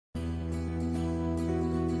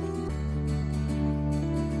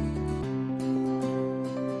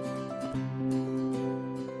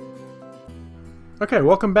Okay,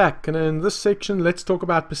 welcome back, and in this section let's talk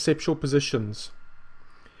about perceptual positions.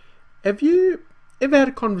 Have you ever had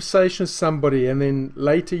a conversation with somebody and then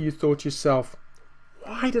later you thought to yourself,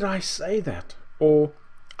 why did I say that? Or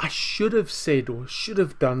I should have said or should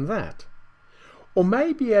have done that? Or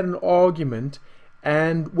maybe you had an argument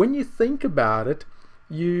and when you think about it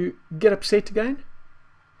you get upset again?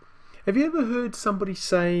 Have you ever heard somebody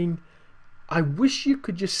saying, I wish you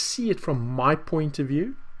could just see it from my point of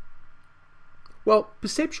view? Well,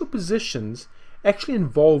 perceptual positions actually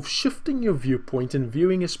involve shifting your viewpoint and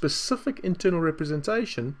viewing a specific internal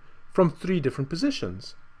representation from three different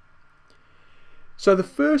positions. So the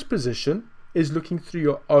first position is looking through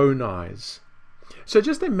your own eyes. So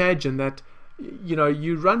just imagine that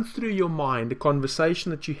you run through your mind a conversation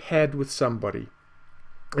that you had with somebody.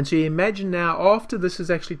 And so you imagine now, after this has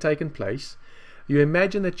actually taken place, you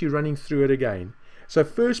imagine that you're running through it again. So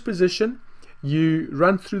first position, you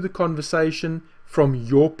run through the conversation from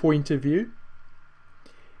your point of view.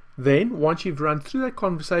 Then, once you've run through that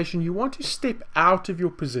conversation, you want to step out of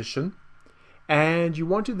your position and you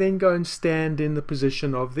want to then go and stand in the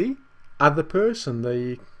position of the other person,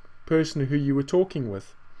 the person who you were talking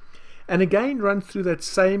with. And again, run through that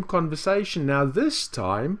same conversation. Now this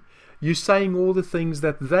time, you're saying all the things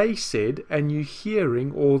that they said and you're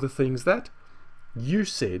hearing all the things that you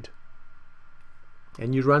said.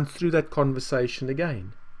 And you run through that conversation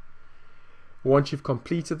again. Once you've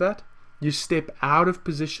completed that, you step out of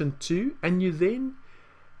position 2 and you then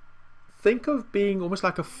think of being almost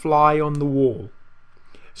like a fly on the wall.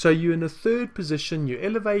 So you're in a third position, you're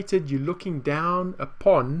elevated, you're looking down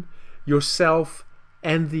upon yourself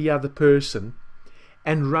and the other person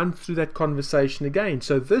and run through that conversation again.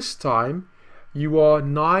 So this time you are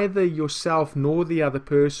neither yourself nor the other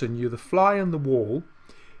person, you're the fly on the wall.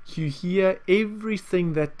 You hear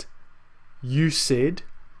everything that you said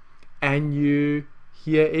and you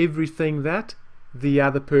hear everything that the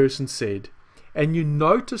other person said. And you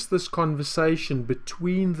notice this conversation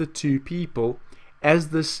between the two people as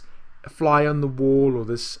this fly on the wall or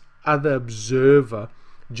this other observer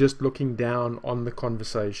just looking down on the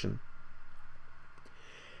conversation.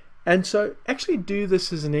 And so actually do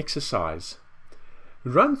this as an exercise.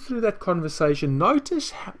 Run through that conversation. Notice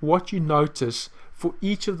what you notice for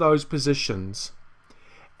each of those positions.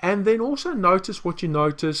 And then also notice what you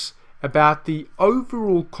notice about the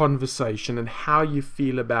overall conversation and how you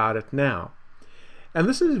feel about it now. And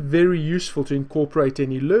this is very useful to incorporate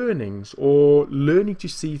any learnings or learning to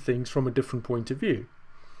see things from a different point of view.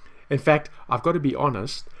 In fact, I've got to be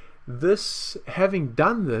honest, having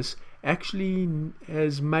done this actually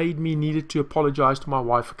has made me needed to apologize to my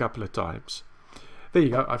wife a couple of times. There you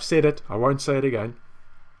go, I've said it, I won't say it again.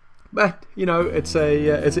 But it's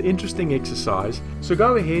an interesting exercise. So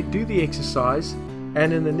go ahead, do the exercise,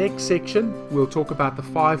 and in the next section we'll talk about the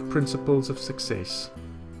 5 principles of success.